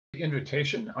the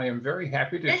invitation. I am very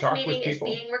happy to This talk with meeting is people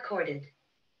being recorded.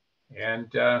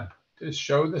 and to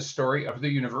show the story of the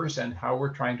universe and how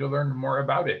we're trying to learn more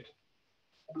about it.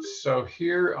 So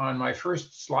here on my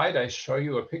first slide, I show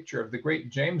you a picture of the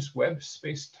great James Webb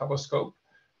Space Telescope,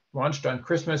 launched on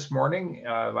Christmas morning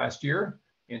last year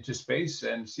into space,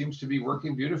 and seems to be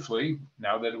working beautifully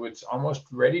now that it's almost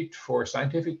ready for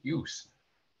scientific use.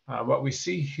 What we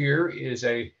see here is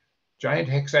a giant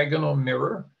hexagonal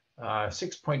mirror,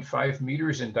 6.5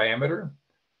 meters in diameter.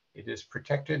 It is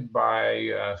protected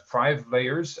by 5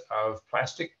 layers of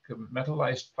plastic,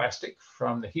 metallized plastic,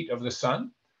 from the heat of the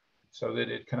sun, so that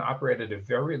it can operate at a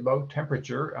very low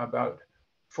temperature, about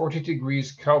 40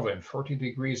 degrees Kelvin, 40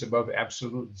 degrees above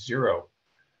absolute zero.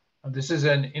 This is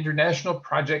an international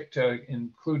project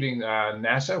including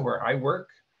NASA, where I work,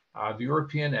 the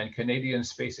European and Canadian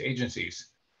space agencies.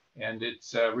 And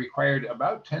it's required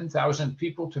about 10,000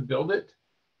 people to build it.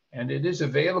 And it is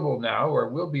available now, or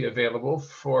will be available,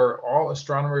 for all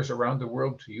astronomers around the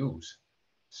world to use.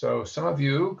 So some of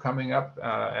you coming up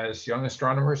as young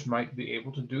astronomers might be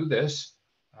able to do this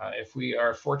if we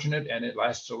are fortunate and it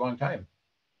lasts a long time.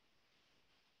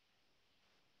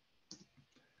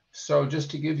 So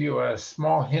just to give you a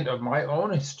small hint of my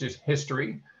own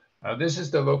history, this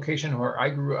is the location where I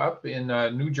grew up in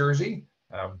New Jersey,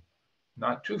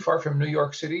 not too far from New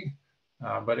York City,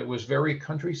 but it was very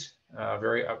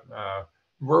very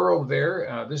rural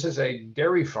there. This is a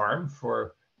dairy farm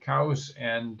for cows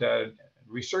and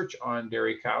research on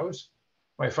dairy cows.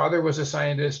 My father was a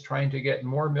scientist trying to get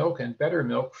more milk and better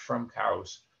milk from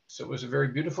cows. So it was a very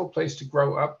beautiful place to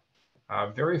grow up,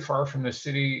 very far from the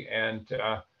city. And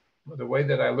the way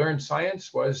that I learned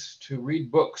science was to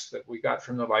read books that we got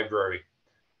from the library.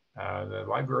 The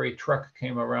library truck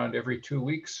came around every 2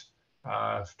 weeks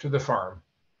to the farm.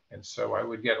 And so I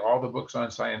would get all the books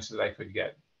on science that I could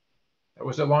get. That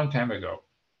was a long time ago.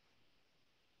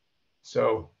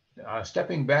 So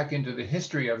stepping back into the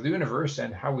history of the universe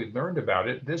and how we learned about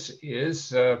it, this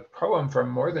is a poem from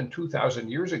more than 2,000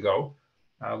 years ago.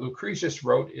 Lucretius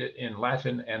wrote it in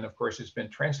Latin, and of course it's been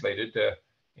translated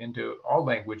into all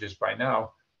languages by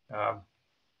now.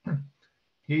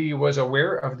 He was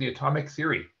aware of the atomic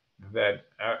theory, that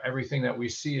everything that we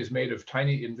see is made of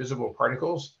tiny invisible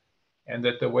particles, and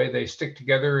that the way they stick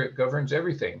together, it governs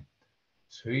everything.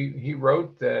 So he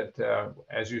wrote that,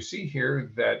 as you see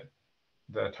here, that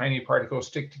the tiny particles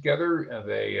stick together, and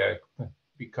they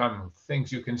become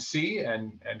things you can see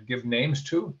and give names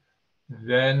to.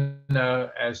 Then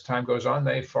as time goes on,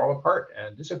 they fall apart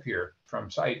and disappear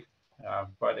from sight.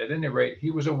 But at any rate,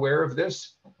 he was aware of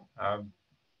this,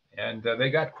 and they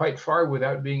got quite far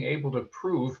without being able to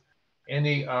prove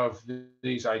any of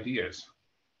these ideas.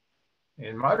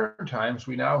 In modern times,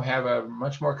 we now have a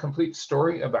much more complete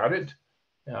story about it.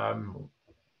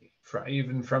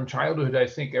 Even from childhood, I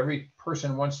think every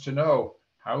person wants to know,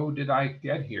 how did I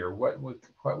get here? What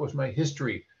was my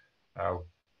history?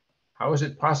 How is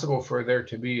it possible for there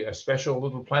to be a special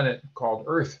little planet called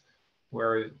Earth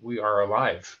where we are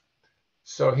alive?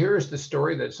 So here's the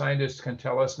story that scientists can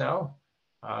tell us now.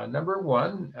 Number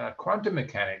one, quantum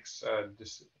mechanics.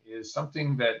 This is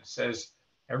something that says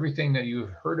everything that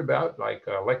you've heard about, like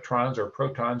electrons or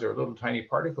protons or little tiny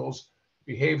particles,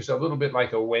 behaves a little bit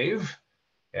like a wave.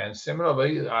 And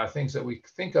similarly, things that we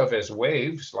think of as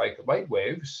waves, like light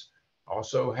waves,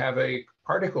 also have a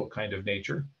particle kind of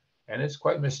nature. And it's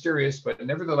quite mysterious, but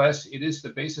nevertheless, it is the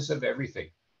basis of everything.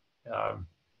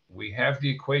 We have the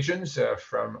equations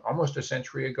from almost a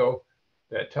century ago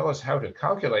that tell us how to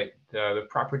calculate the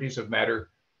properties of matter,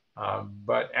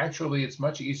 but actually it's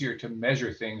much easier to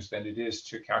measure things than it is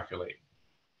to calculate.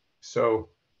 So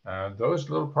those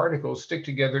little particles stick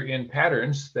together in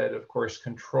patterns that, of course,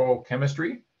 control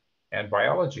chemistry and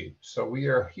biology. So we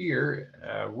are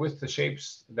here with the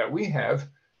shapes that we have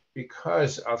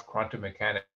because of quantum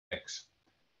mechanics.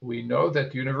 We know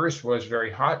that the universe was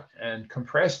very hot and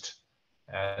compressed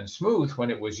and smooth when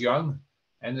it was young,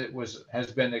 and it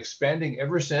has been expanding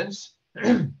ever since.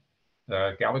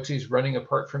 The galaxies running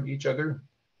apart from each other.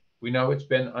 We know it's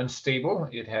been unstable.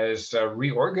 It has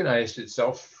reorganized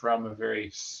itself from a very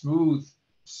smooth,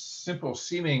 simple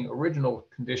seeming original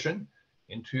condition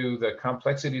into the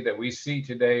complexity that we see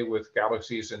today with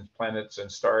galaxies and planets and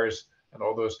stars and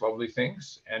all those lovely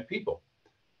things and people.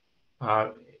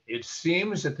 It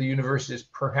seems that the universe is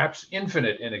perhaps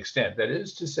infinite in extent. That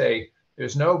is to say,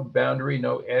 there's no boundary,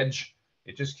 no edge.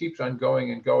 It just keeps on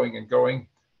going and going and going,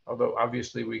 although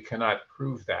obviously we cannot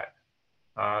prove that.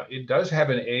 It does have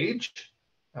an age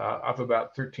of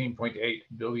about 13.8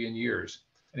 billion years.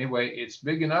 Anyway, it's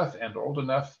big enough and old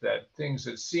enough that things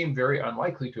that seem very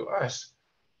unlikely to us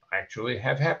actually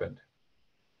have happened.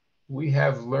 We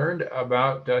have learned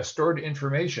about stored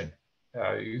information.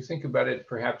 You think about it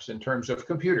perhaps in terms of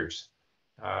computers.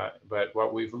 But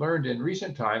what we've learned in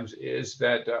recent times is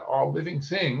that all living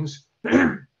things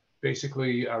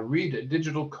basically read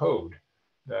digital code.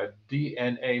 The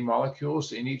DNA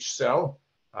molecules in each cell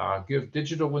give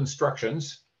digital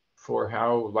instructions for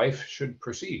how life should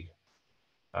proceed.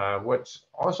 What's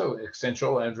also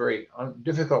essential and very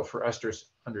difficult for us to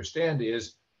understand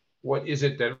is what is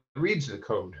it that reads the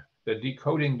code? The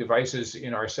decoding devices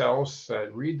in our cells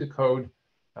read the code,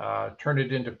 turn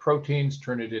it into proteins,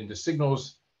 turn it into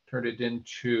signals, turn it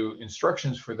into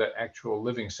instructions for the actual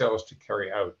living cells to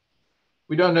carry out.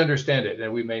 We don't understand it,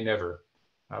 and we may never,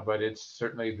 but it's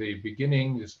certainly the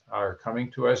beginnings are coming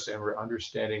to us, and we're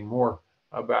understanding more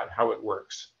about how it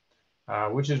works,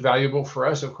 which is valuable for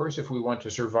us, of course, if we want to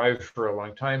survive for a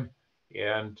long time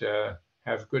and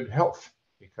have good health,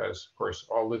 because, of course,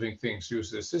 all living things use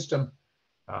this system,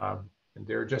 and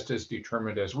they're just as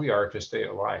determined as we are to stay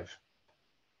alive.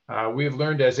 We have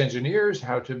learned as engineers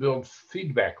how to build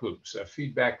feedback loops. A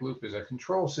feedback loop is a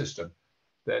control system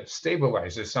that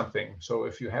stabilizes something. So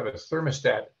if you have a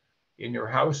thermostat in your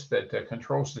house that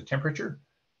controls the temperature,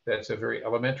 that's a very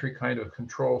elementary kind of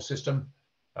control system.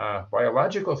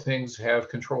 Biological things have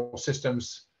control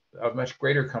systems of much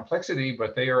greater complexity,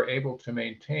 but they are able to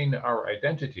maintain our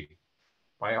identity.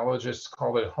 Biologists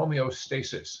call it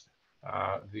homeostasis,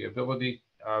 the ability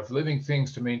of living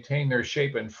things to maintain their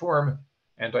shape and form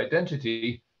and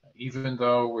identity, even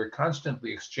though we're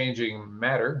constantly exchanging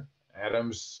matter,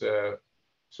 atoms,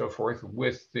 so forth,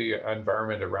 with the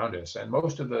environment around us. And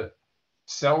most of the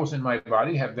cells in my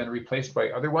body have been replaced by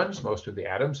other ones. Most of the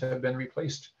atoms have been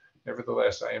replaced.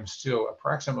 Nevertheless, I am still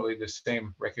approximately the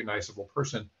same recognizable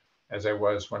person as I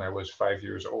was when I was 5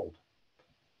 years old.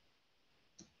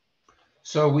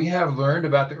 So we have learned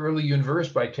about the early universe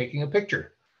by taking a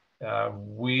picture.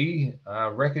 We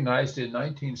recognized in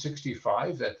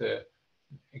 1965 that the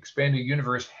expanding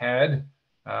universe had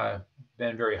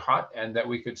been very hot and that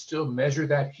we could still measure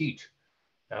that heat.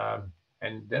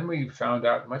 And then we found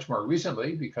out much more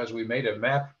recently, because we made a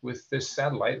map with this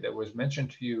satellite that was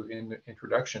mentioned to you in the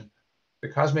introduction. The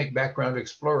Cosmic Background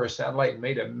Explorer satellite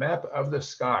made a map of the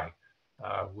sky.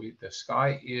 The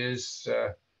sky is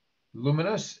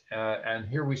luminous, and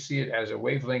here we see it as a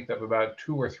wavelength of about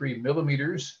 2 or 3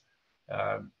 millimeters,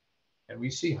 and we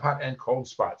see hot and cold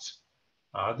spots.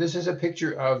 This is a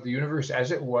picture of the universe as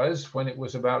it was when it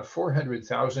was about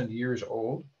 400,000 years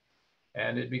old,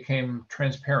 and it became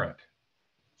transparent.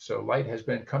 So light has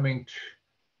been coming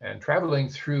and traveling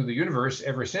through the universe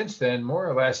ever since then, more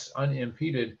or less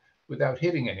unimpeded, without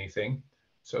hitting anything.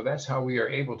 So that's how we are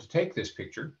able to take this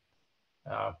picture.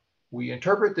 We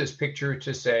interpret this picture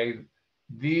to say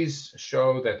these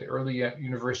show that the early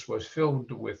universe was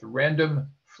filled with random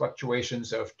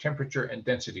fluctuations of temperature and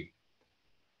density.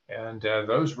 And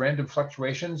those random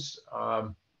fluctuations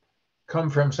come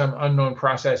from some unknown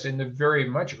process in the very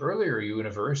much earlier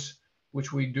universe,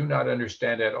 which we do not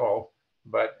understand at all.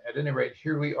 But at any rate,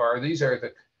 here we are. These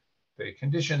are the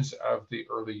conditions of the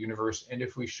early universe. And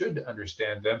if we should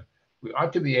understand them, we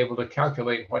ought to be able to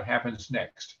calculate what happens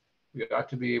next. We ought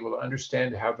to be able to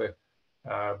understand how the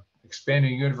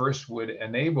expanding universe would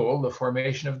enable the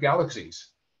formation of galaxies.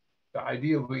 The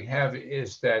idea we have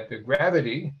is that the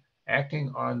gravity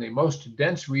acting on the most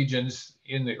dense regions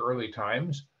in the early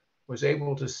times was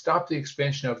able to stop the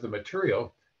expansion of the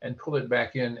material and pull it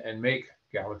back in and make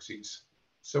galaxies.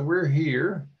 So we're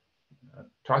here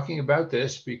talking about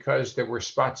this because there were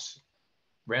spots,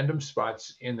 random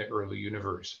spots in the early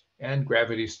universe, and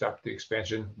gravity stopped the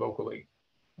expansion locally.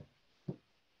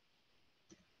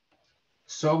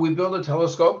 So we built a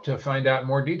telescope to find out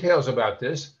more details about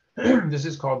this. This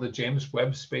is called the James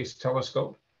Webb Space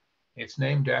Telescope. It's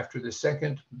named after the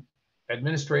second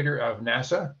administrator of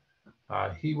NASA.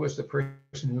 He was the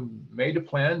person who made a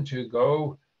plan to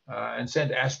go and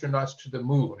send astronauts to the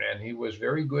moon, and he was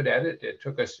very good at it. It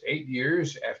took us 8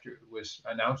 years after it was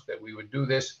announced that we would do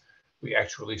this. We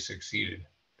actually succeeded.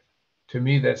 To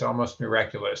me, that's almost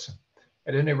miraculous.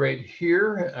 At any rate,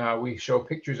 here we show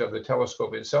pictures of the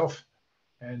telescope itself,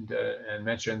 and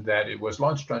mentioned that it was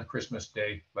launched on Christmas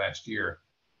Day last year.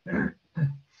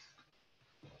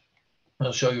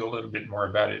 I'll show you a little bit more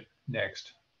about it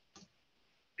next.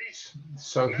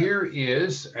 So here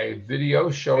is a video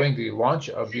showing the launch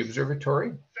of the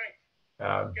observatory.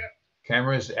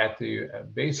 Cameras at the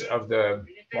base of the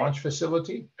launch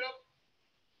facility.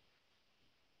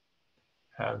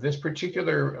 This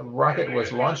particular rocket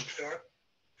was launched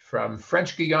from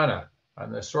French Guiana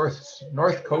on the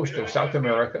north coast of South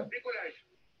America.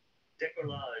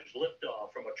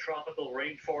 liftoff from a tropical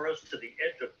rainforest to the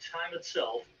edge of time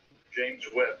itself, James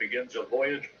Webb begins a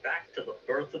voyage back to the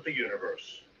birth of the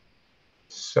universe.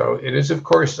 So it is, of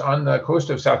course, on the coast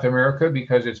of South America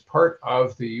because it's part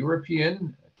of the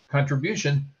European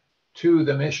contribution to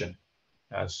the mission.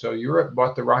 So Europe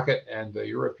bought the rocket, and the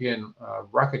European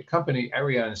rocket company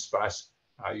Arianespace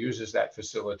uses that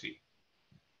facility.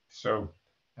 So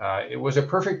it was a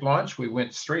perfect launch. We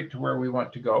went straight to where we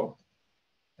want to go.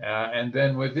 And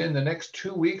then within the next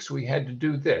 2 weeks, we had to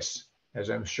do this, as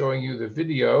I'm showing you the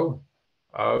video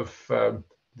of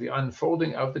the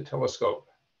unfolding of the telescope.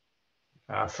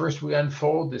 First, we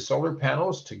unfold the solar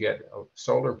panels to get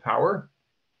solar power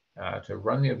to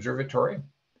run the observatory.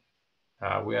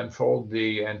 We unfold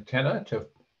the antenna to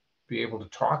be able to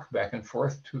talk back and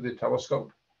forth to the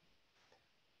telescope.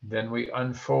 Then we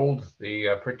unfold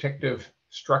the protective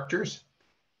structures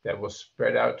that will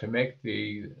spread out to make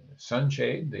the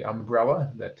sunshade, the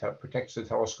umbrella that protects the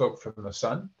telescope from the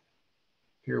sun.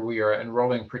 Here we are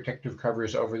unrolling protective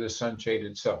covers over the sunshade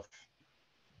itself.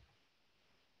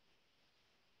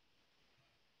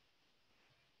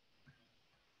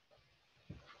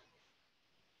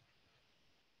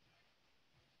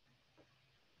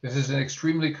 This is an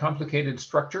extremely complicated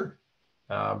structure,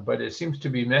 but it seems to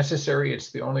be necessary.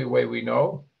 It's the only way we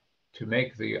know to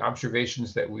make the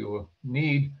observations that we will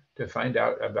need to find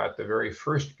out about the very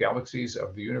first galaxies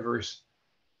of the universe,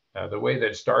 the way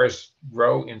that stars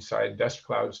grow inside dust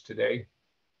clouds today,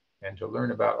 and to learn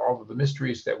about all of the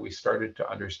mysteries that we started to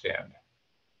understand.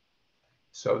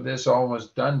 So this all was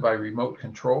done by remote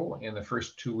control in the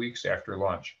first 2 weeks after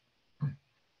launch.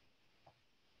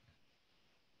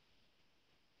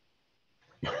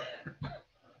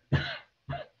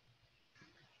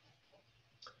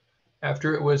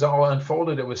 After it was all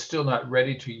unfolded, it was still not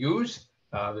ready to use.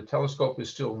 The telescope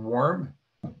is still warm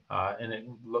and it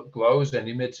glows and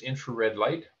emits infrared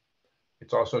light.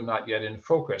 It's also not yet in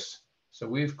focus. So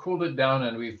we've cooled it down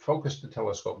and we've focused the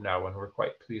telescope now, and we're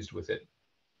quite pleased with it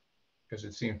because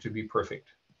it seems to be perfect.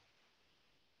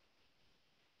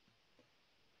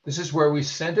 This is where we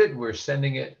sent it. We're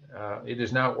sending it. It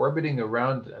is now orbiting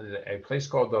around a place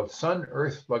called the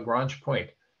Sun-Earth Lagrange point.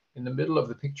 In the middle of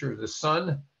the picture of the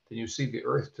sun, then you see the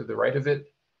Earth to the right of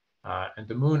it, and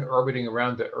the moon orbiting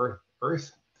around the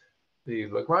Earth. The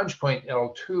Lagrange point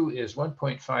L2 is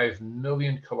 1.5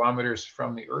 million kilometers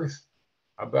from the Earth,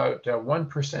 about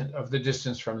 1% of the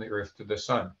distance from the Earth to the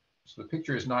sun. So the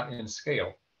picture is not in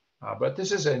scale, but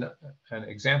this is an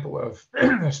example of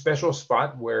a special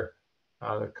spot where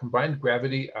the combined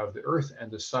gravity of the Earth and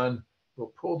the sun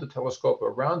will pull the telescope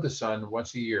around the sun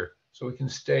once a year, so we can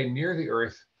stay near the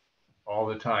Earth all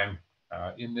the time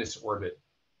in this orbit.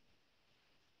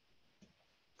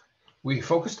 We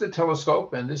focused the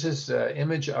telescope, and this is an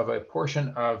image of a portion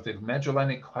of the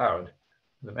Magellanic Cloud.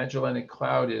 The Magellanic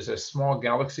Cloud is a small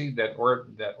galaxy that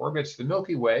orbits the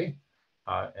Milky Way,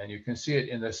 and you can see it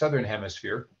in the southern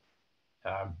hemisphere.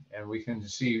 And we can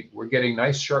see we're getting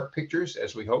nice sharp pictures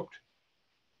as we hoped.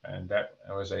 And that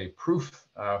was a proof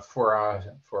for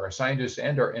our scientists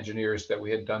and our engineers that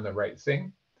we had done the right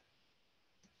thing.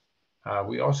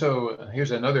 We also,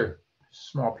 here's another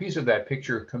small piece of that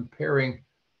picture comparing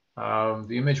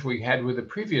the image we had with the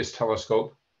previous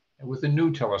telescope and with the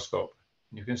new telescope.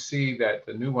 You can see that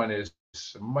the new one is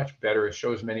much better. It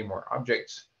shows many more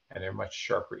objects and they're much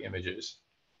sharper images.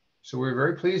 So we're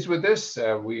very pleased with this.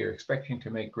 We are expecting to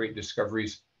make great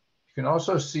discoveries. You can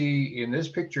also see in this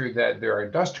picture that there are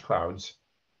dust clouds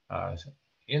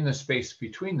in the space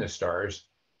between the stars.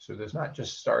 So there's not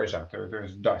just stars out there,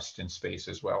 there's dust in space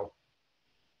as well.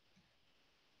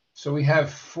 So we have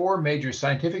 4 major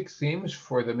scientific themes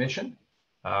for the mission.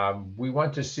 We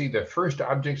want to see the first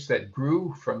objects that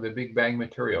grew from the Big Bang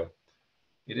material.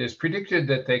 It is predicted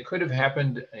that they could have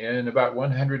happened in about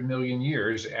 100 million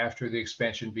years after the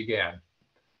expansion began.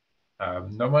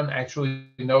 No one actually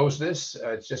knows this,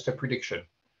 it's just a prediction.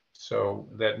 So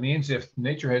that means if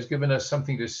nature has given us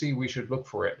something to see, we should look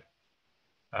for it.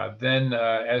 Then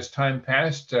as time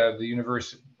passed, the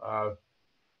universe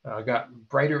got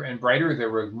brighter and brighter. There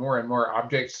were more and more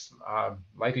objects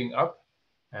lighting up.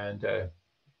 And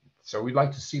so we'd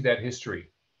like to see that history.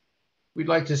 We'd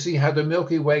like to see how the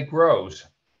Milky Way grows.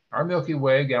 Our Milky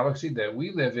Way galaxy that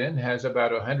we live in has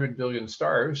about 100 billion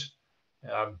stars.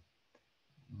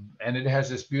 And it has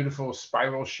this beautiful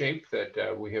spiral shape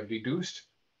that we have deduced.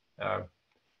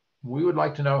 We would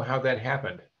like to know how that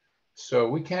happened. So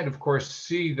we can't, of course,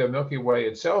 see the Milky Way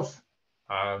itself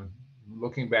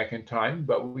looking back in time,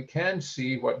 but we can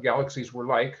see what galaxies were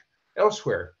like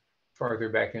elsewhere farther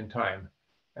back in time.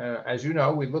 As you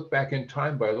know, we look back in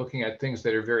time by looking at things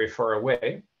that are very far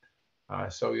away.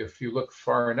 So if you look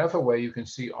far enough away, you can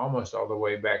see almost all the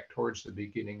way back towards the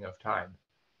beginning of time.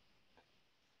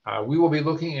 We will be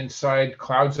looking inside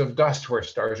clouds of dust where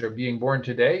stars are being born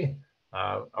today,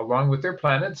 along with their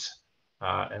planets.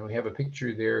 And we have a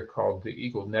picture there called the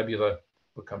Eagle Nebula.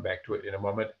 We'll come back to it in a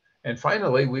moment. And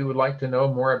finally, we would like to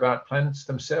know more about planets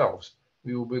themselves.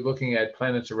 We will be looking at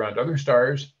planets around other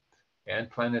stars and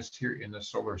planets here in the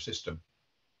solar system.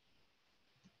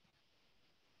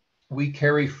 We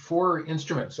carry 4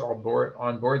 instruments on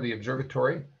board the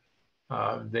observatory.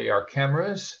 They are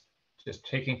cameras, just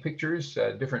taking pictures,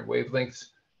 different wavelengths,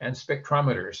 and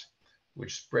spectrometers,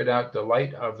 which spread out the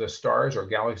light of the stars or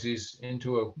galaxies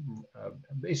into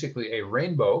basically a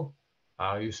rainbow.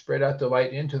 You spread out the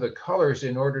light into the colors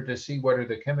in order to see what are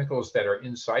the chemicals that are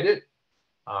inside it,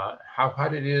 how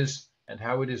hot it is, and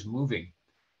how it is moving.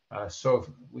 So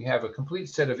we have a complete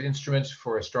set of instruments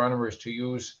for astronomers to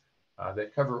use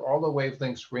that cover all the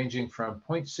wavelengths ranging from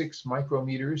 0.6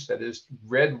 micrometers, that is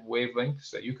red wavelengths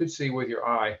that you could see with your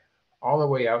eye, all the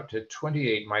way out to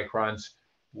 28 microns,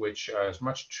 which is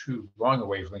much too long a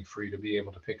wavelength for you to be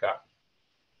able to pick up.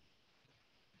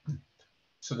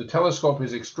 So the telescope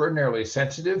is extraordinarily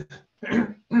sensitive.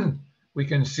 We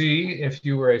can see if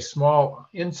you were a small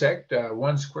insect,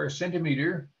 1 square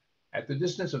centimeter, at the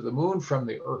distance of the moon from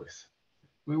the Earth.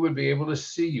 We would be able to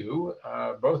see you,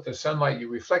 both the sunlight you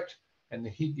reflect and the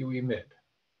heat you emit.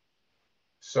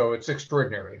 So it's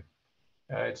extraordinary.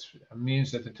 It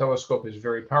means that the telescope is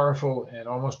very powerful and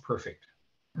almost perfect.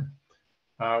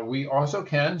 We also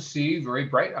can see very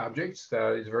bright objects.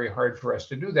 It's very hard for us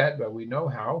to do that, but we know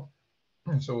how.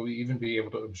 And so we'll even be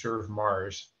able to observe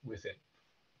Mars with it.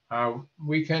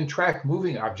 We can track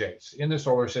moving objects in the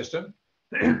solar system.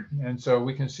 And so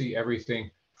we can see everything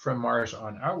from Mars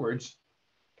on outwards.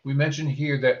 We mentioned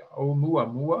here that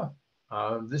Oumuamua.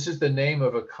 This is the name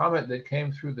of a comet that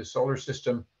came through the solar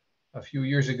system a few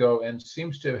years ago and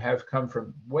seems to have come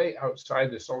from way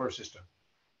outside the solar system.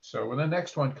 So when the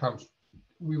next one comes,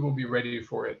 we will be ready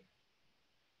for it.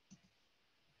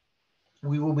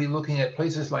 We will be looking at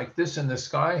places like this in the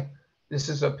sky. This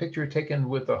is a picture taken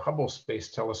with the Hubble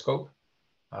Space Telescope.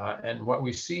 And what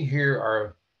we see here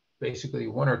are basically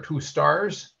 1 or 2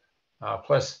 stars,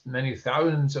 plus many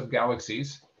thousands of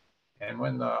galaxies. And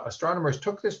when the astronomers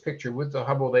took this picture with the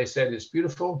Hubble, they said it's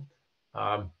beautiful,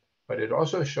 but it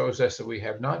also shows us that we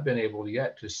have not been able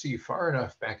yet to see far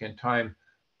enough back in time,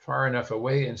 far enough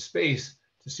away in space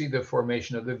to see the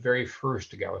formation of the very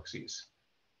first galaxies.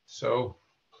 So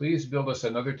please build us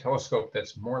another telescope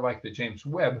that's more like the James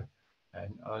Webb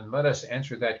and let us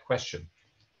answer that question.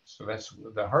 So that's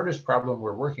the hardest problem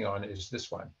we're working on, is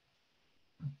this one.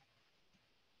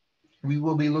 We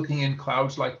will be looking in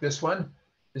clouds like this one.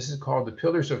 This is called the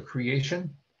Pillars of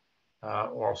Creation,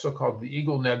 also called the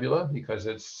Eagle Nebula, because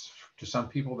it's, to some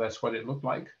people, that's what it looked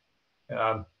like.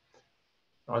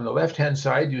 On the left-hand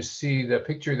side, you see the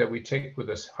picture that we take with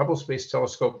this Hubble Space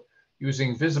Telescope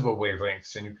using visible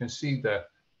wavelengths. And you can see the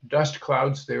dust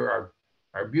clouds there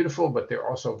are beautiful, but they're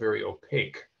also very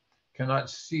opaque. Cannot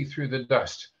see through the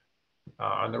dust.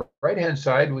 On the right-hand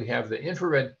side, we have the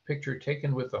infrared picture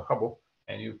taken with the Hubble,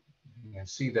 and you can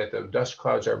see that the dust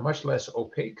clouds are much less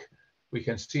opaque. We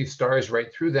can see stars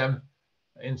right through them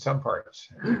in some parts.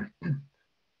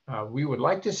 We would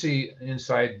like to see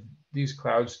inside these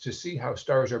clouds to see how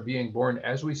stars are being born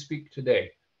as we speak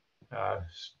today.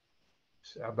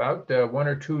 About 1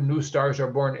 or 2 new stars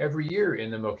are born every year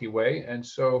in the Milky Way, and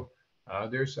so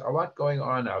there's a lot going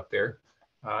on out there.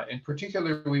 In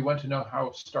particular, we want to know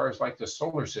how stars like the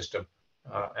solar system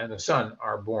and the sun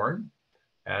are born,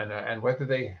 and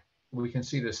whether we can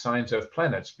see the signs of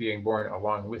planets being born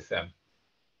along with them.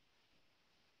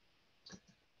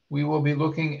 We will be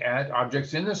looking at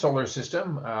objects in the solar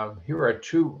system. Here are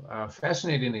 2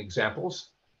 fascinating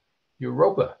examples.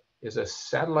 Europa is a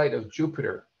satellite of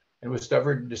Jupiter and was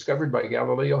discovered by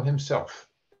Galileo himself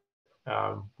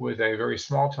with a very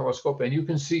small telescope. And you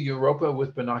can see Europa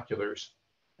with binoculars.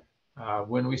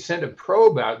 When we sent a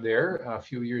probe out there a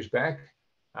few years back,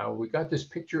 we got this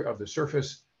picture of the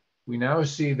surface. We now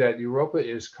see that Europa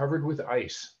is covered with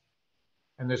ice,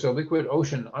 and there's a liquid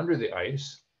ocean under the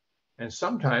ice. And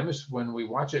sometimes when we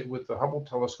watch it with the Hubble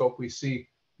telescope, we see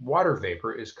water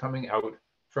vapor is coming out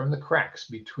from the cracks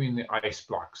between the ice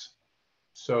blocks.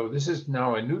 So this is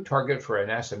now a new target for a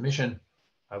NASA mission.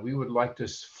 We would like to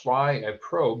fly a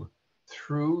probe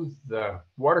through the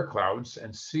water clouds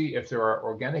and see if there are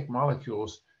organic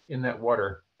molecules in that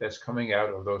water that's coming out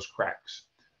of those cracks.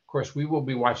 Of course, we will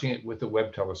be watching it with the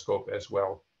Webb telescope as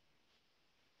well.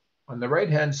 On the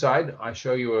right-hand side, I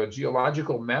show you a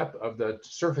geological map of the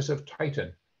surface of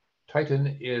Titan.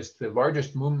 Titan is the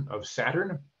largest moon of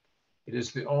Saturn. It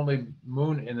is the only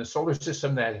moon in the solar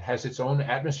system that has its own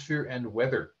atmosphere and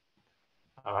weather.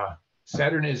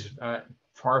 Saturn is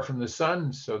far from the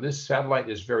sun, so this satellite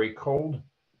is very cold.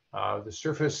 The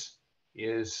surface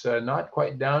is not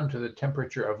quite down to the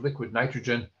temperature of liquid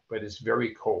nitrogen, but it's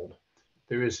very cold.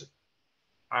 There is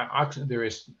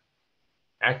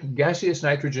gaseous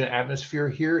nitrogen atmosphere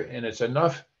here, and it's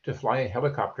enough to fly a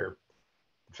helicopter.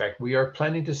 In fact, we are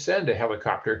planning to send a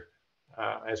helicopter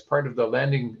as part of the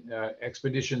landing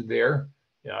expedition there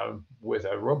with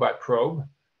a robot probe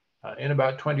in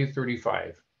about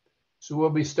 2035. So we'll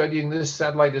be studying this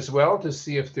satellite as well to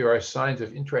see if there are signs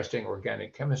of interesting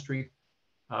organic chemistry.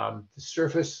 The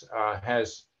surface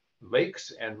has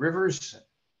lakes and rivers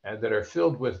that are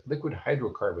filled with liquid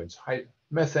hydrocarbons,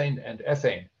 methane and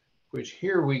ethane, which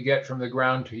here we get from the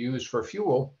ground to use for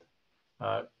fuel.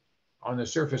 On the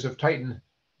surface of Titan,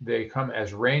 they come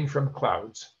as rain from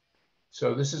clouds.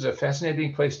 So this is a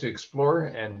fascinating place to explore,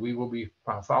 and we will be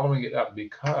following it up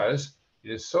because it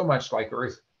is so much like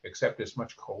Earth, except it's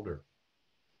much colder.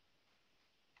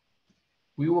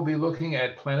 We will be looking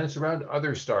at planets around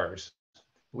other stars.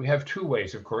 We have two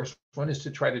ways, of course. One is to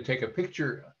try to take a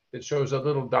picture that shows a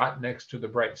little dot next to the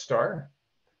bright star.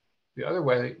 The other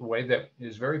way that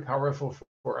is very powerful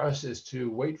for us is to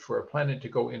wait for a planet to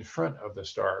go in front of the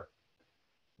star.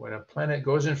 When a planet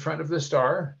goes in front of the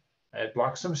star, it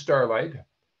blocks some starlight,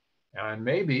 and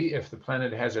maybe if the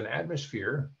planet has an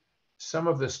atmosphere, some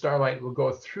of the starlight will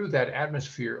go through that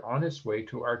atmosphere on its way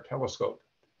to our telescope.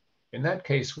 In that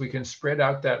case, we can spread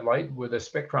out that light with a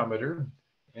spectrometer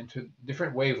into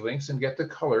different wavelengths and get the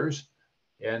colors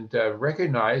and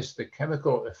recognize the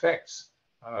chemical effects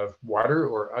of water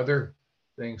or other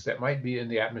things that might be in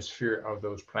the atmosphere of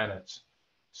those planets.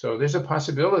 So there's a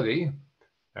possibility,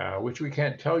 which we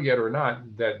can't tell yet or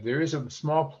not, that there is a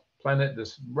small planet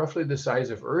that's roughly the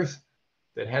size of Earth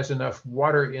that has enough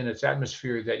water in its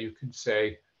atmosphere that you could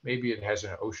say maybe it has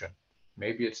an ocean.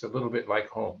 Maybe it's a little bit like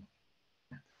home.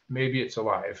 Maybe it's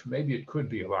alive. Maybe it could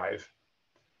be alive.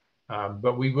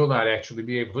 But we will not actually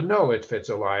be able to know if it's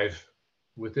alive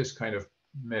with this kind of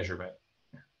measurement.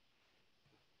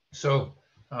 So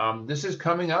this is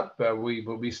coming up. We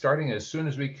will be starting as soon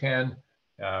as we can.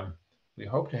 We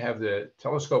hope to have the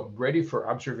telescope ready for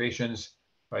observations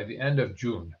by the end of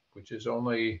June, which is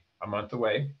only a month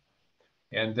away.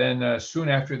 And then soon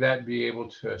after that, be able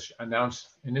to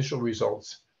announce initial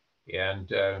results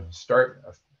and start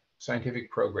a scientific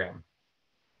program.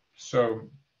 So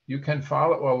you can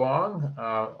follow along.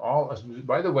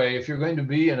 By the way, if you're going to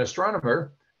be an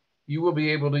astronomer, you will be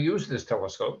able to use this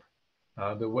telescope.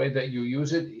 The way that you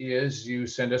use it is you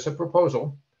send us a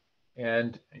proposal.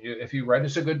 And if you write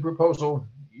us a good proposal,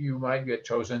 you might get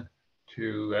chosen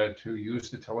to use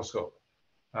the telescope.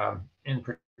 In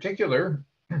particular,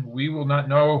 we will not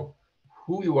know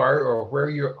who you are or where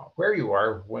you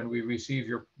are when we receive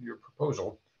your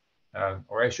proposal.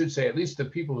 Or I should say, at least the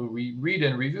people who read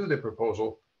and review the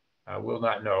proposal will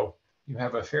not know. You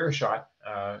have a fair shot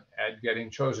at getting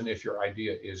chosen if your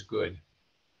idea is good.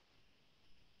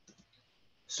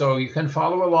 So you can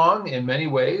follow along in many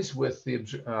ways with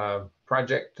the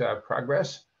project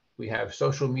progress. We have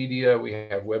social media, we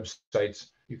have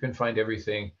websites. You can find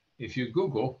everything if you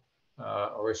Google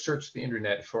or search the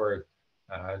internet for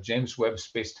James Webb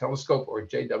Space Telescope or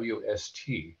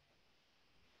JWST.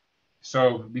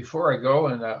 So before I go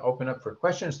and open up for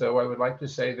questions, though, I would like to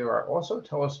say there are also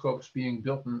telescopes being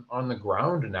built on the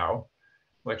ground now,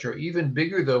 which are even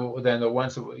bigger than the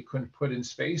ones that we couldn't put in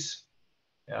space.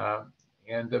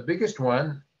 And the biggest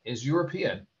one is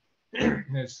European.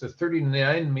 It's the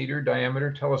 39-meter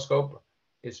diameter telescope.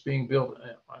 It's being built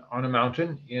on a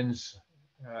mountain in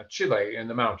Chile, in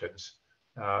the mountains,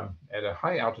 at a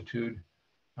high altitude.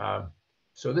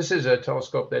 So this is a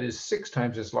telescope that is 6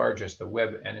 times as large as the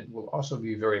Webb, and it will also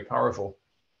be very powerful.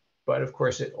 But of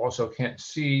course, it also can't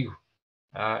see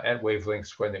at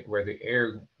wavelengths where the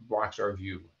air blocks our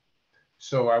view.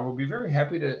 So I will be very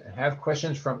happy to have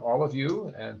questions from all of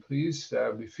you, and please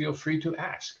feel free to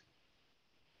ask.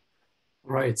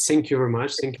 Right, thank you very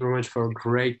much. Thank you very much for a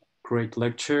great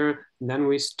lecture. Then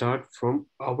we start from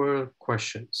our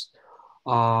questions.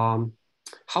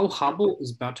 How Hubble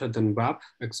is better than Webb,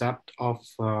 except of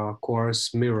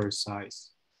course mirror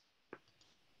size?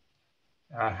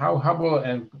 How Hubble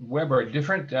and Webb are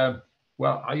different?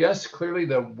 Well, yes, clearly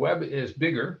the Webb is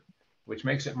bigger, which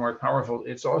makes it more powerful.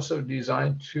 It's also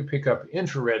designed to pick up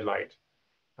infrared light.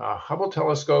 Hubble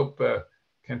telescope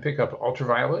can pick up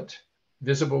ultraviolet,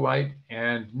 visible light,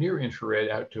 and near infrared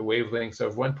out to wavelengths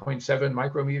of 1.7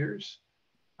 micrometers.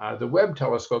 The Webb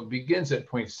telescope begins at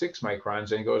 0.6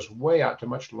 microns and goes way out to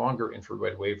much longer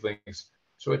infrared wavelengths.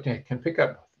 So it can pick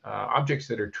up objects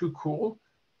that are too cool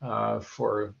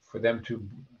for them to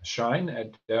shine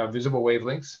at visible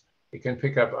wavelengths. It can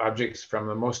pick up objects from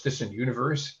the most distant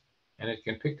universe, and it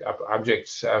can pick up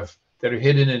objects that are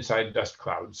hidden inside dust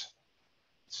clouds.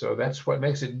 So that's what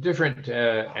makes it different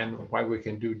and why we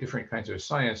can do different kinds of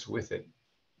science with it.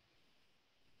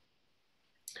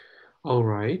 All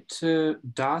right.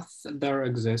 Does there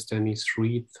exist any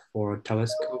threat for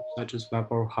telescopes such as Webb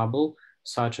or Hubble,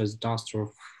 such as dust,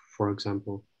 or, for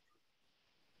example?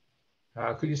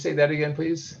 Could you say that again,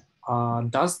 please?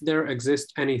 Does there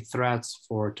exist any threats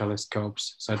for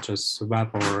telescopes such as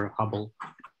Webb or Hubble?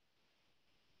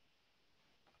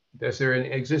 Does there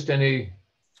exist any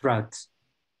threats?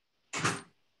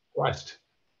 What?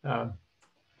 You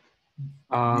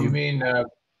mean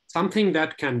something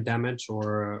that can damage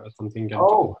or something? Can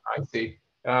oh, I see.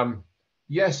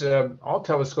 Yes, all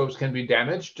telescopes can be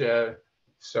damaged.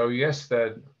 So yes,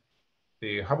 the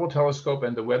Hubble telescope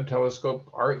and the Webb telescope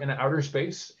are in outer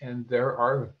space, and there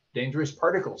are dangerous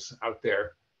particles out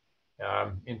there.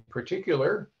 In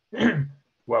particular,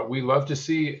 what we love to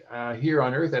see here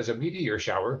on Earth as a meteor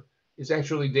shower is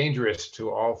actually dangerous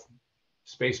to all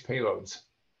space payloads.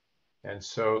 And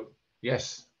so,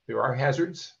 yes, there are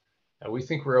hazards. We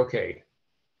think we're okay.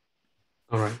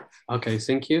 All right. Okay,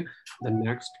 thank you. The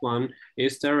next one,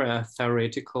 is there a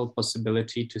theoretical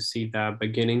possibility to see the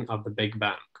beginning of the Big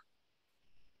Bang?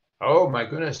 Oh, my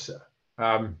goodness.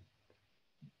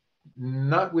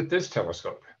 Not with this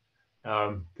telescope.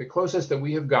 The closest that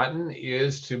we have gotten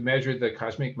is to measure the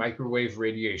cosmic microwave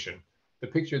radiation. The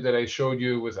picture that I showed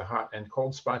you with the hot and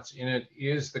cold spots in it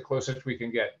is the closest we can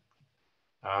get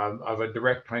of a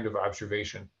direct kind of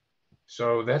observation.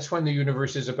 So that's when the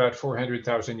universe is about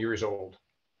 400,000 years old.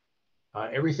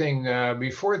 Everything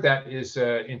before that is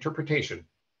interpretation.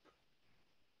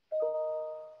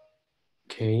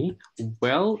 Okay,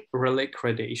 will relic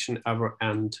radiation ever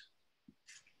end?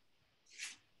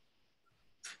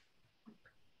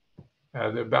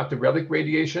 About the relic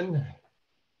radiation?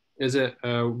 Is it,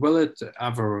 will it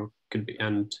ever could be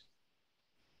end?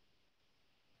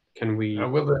 Can we?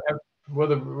 Will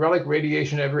the relic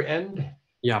radiation ever end?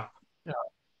 Yeah.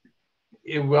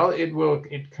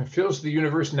 It fills the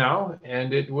universe now,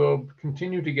 and it will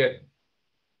continue to get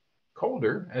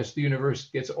colder as the universe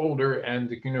gets older and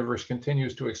the universe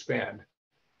continues to expand,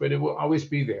 but it will always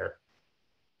be there.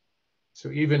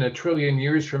 So even 1 trillion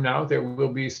years from now, there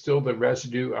will be still the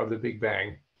residue of the Big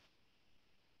Bang.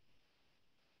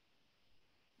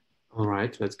 All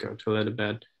right, let's go to a little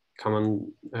bit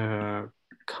common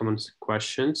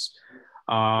questions.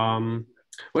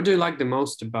 What do you like the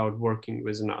most about working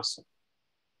with NASA?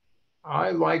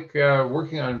 I like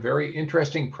working on very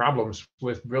interesting problems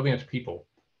with brilliant people.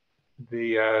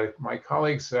 My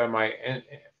colleagues, my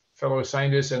fellow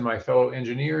scientists and my fellow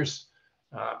engineers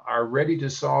are ready to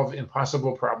solve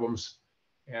impossible problems,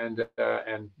 and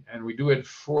we do it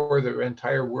for the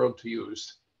entire world to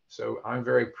use. So I'm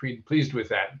very pleased with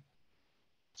that.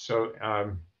 So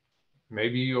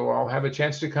maybe you'll all have a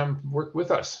chance to come work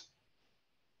with us.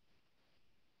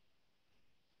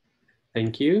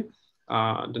 Thank you.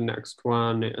 The next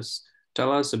one is,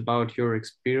 tell us about your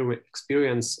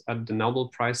experience at the Nobel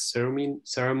Prize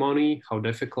ceremony, how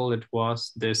difficult it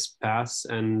was this past,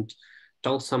 and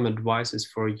tell some advices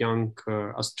for young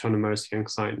astronomers, young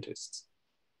scientists.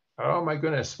 Oh my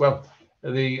goodness. Well,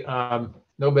 the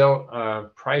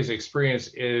Nobel Prize experience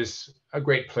is a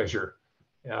great pleasure.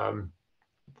 There's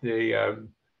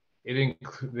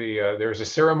a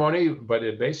ceremony, but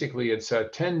it's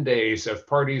 10 days of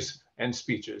parties and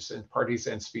speeches,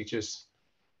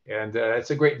 and it's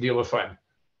a great deal of fun.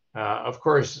 Of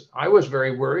course, I was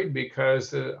very worried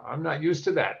because I'm not used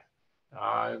to that.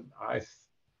 I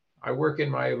work in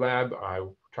my lab, I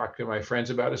talk to my friends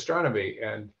about astronomy,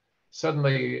 and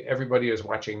suddenly everybody is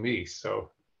watching me. So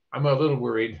I'm a little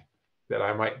worried that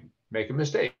I might make a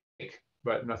mistake,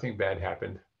 but nothing bad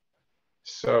happened.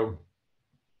 So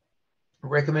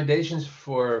recommendations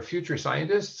for future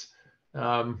scientists,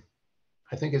 I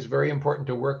think it's very important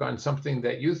to work on something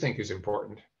that you think is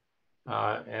important.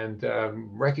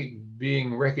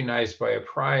 Being recognized by a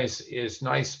prize is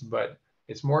nice, but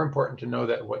it's more important to know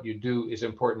that what you do is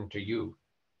important to you.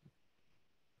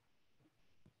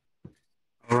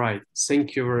 All right,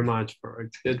 thank you very much.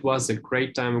 It was a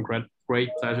great time, great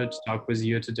pleasure to talk with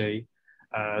you today.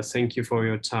 Thank you for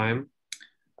your time.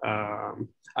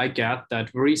 I get that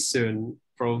very soon,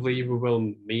 probably we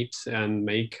will meet and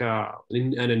make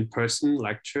an in-person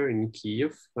lecture in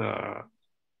Kiev.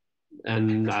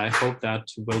 And I hope that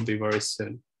will be very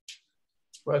soon.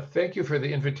 Well, thank you for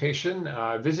the invitation.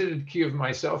 I visited Kiev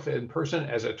myself in person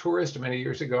as a tourist many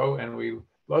years ago, and we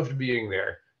loved being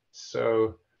there.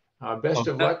 So best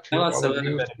of luck to Tell us all a of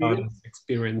little you. bit about this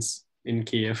experience in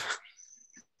Kiev.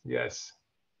 Yes.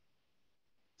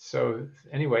 So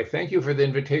anyway, thank you for the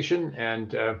invitation,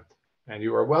 and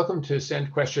you are welcome to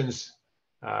send questions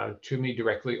to me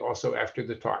directly also after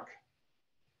the talk.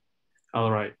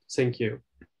 All right, thank you.